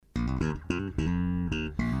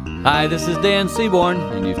Hi, this is Dan Seaborn,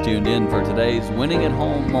 and you've tuned in for today's Winning at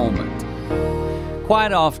Home moment.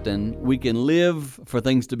 Quite often, we can live for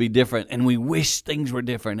things to be different, and we wish things were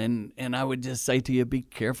different. And I would just say to you, be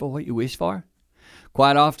careful what you wish for.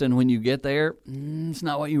 Quite often, when you get there, it's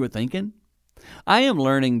not what you were thinking. I am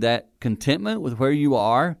learning that contentment with where you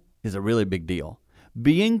are is a really big deal.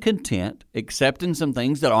 Being content, accepting some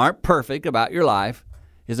things that aren't perfect about your life,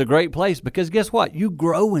 is a great place because guess what? You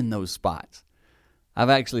grow in those spots. I've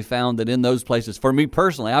actually found that in those places, for me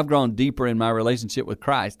personally, I've grown deeper in my relationship with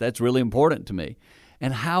Christ. That's really important to me.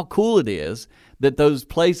 And how cool it is that those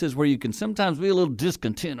places where you can sometimes be a little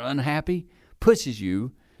discontent or unhappy pushes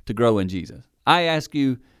you to grow in Jesus. I ask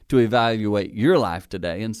you to evaluate your life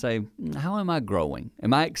today and say, how am I growing?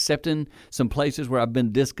 Am I accepting some places where I've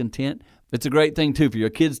been discontent? It's a great thing, too, for your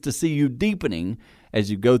kids to see you deepening as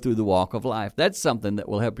you go through the walk of life. That's something that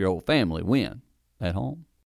will help your whole family win at home.